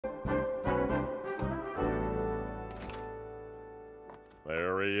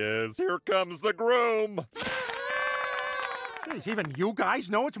There he is. Here comes the groom. Geez, even you guys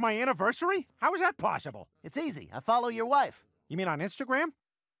know it's my anniversary? How is that possible? It's easy. I follow your wife. You mean on Instagram?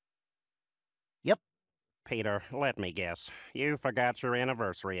 Yep. Peter, let me guess. You forgot your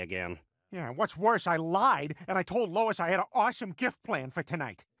anniversary again. Yeah, and what's worse, I lied, and I told Lois I had an awesome gift plan for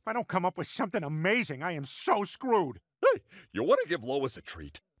tonight. If I don't come up with something amazing, I am so screwed. Hey, you want to give Lois a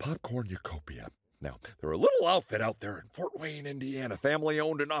treat? Popcorn Utopia. Now, they're a little outfit out there in Fort Wayne, Indiana,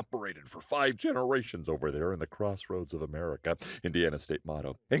 family-owned and operated for 5 generations over there in the crossroads of America, Indiana state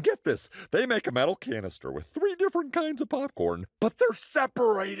motto. And get this, they make a metal canister with 3 different kinds of popcorn, but they're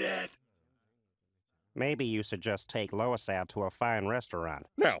separated. Maybe you should just take Lois out to a fine restaurant.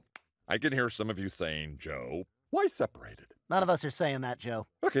 Now, I can hear some of you saying, Joe, why separated? None of us are saying that, Joe.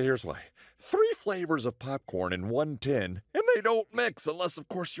 Okay, here's why. 3 flavors of popcorn in 1 tin, and they don't mix unless, of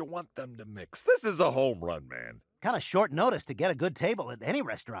course, you want them to mix. This is a home run, man. Kind of short notice to get a good table at any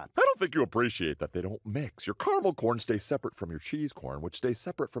restaurant. I don't think you appreciate that they don't mix. Your caramel corn stays separate from your cheese corn, which stays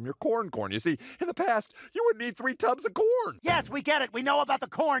separate from your corn. You see, in the past, you would need 3 tubs of corn. Yes, we get it. We know about the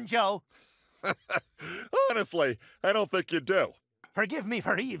corn, Joe. Honestly, I don't think you do. Forgive me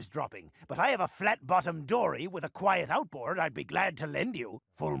for eavesdropping, but I have a flat-bottomed dory with a quiet outboard I'd be glad to lend you.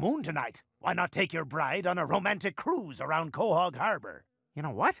 Full moon tonight. Why not take your bride on a romantic cruise around Quahog Harbor? You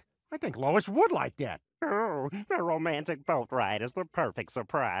know what? I think Lois would like that. Oh, a romantic boat ride is the perfect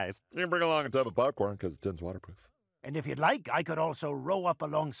surprise. You can bring along a tub of popcorn because the tin's waterproof. And if you'd like, I could also row up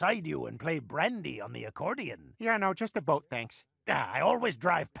alongside you and play brandy on the accordion. Yeah, no, just a boat, thanks. I always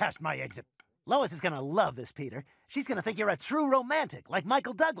drive past my exit. Lois is gonna love this, Peter. She's gonna think you're a true romantic, like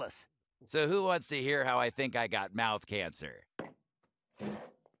Michael Douglas. So who wants to hear how I think I got mouth cancer?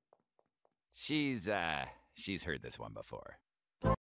 She's heard this one before.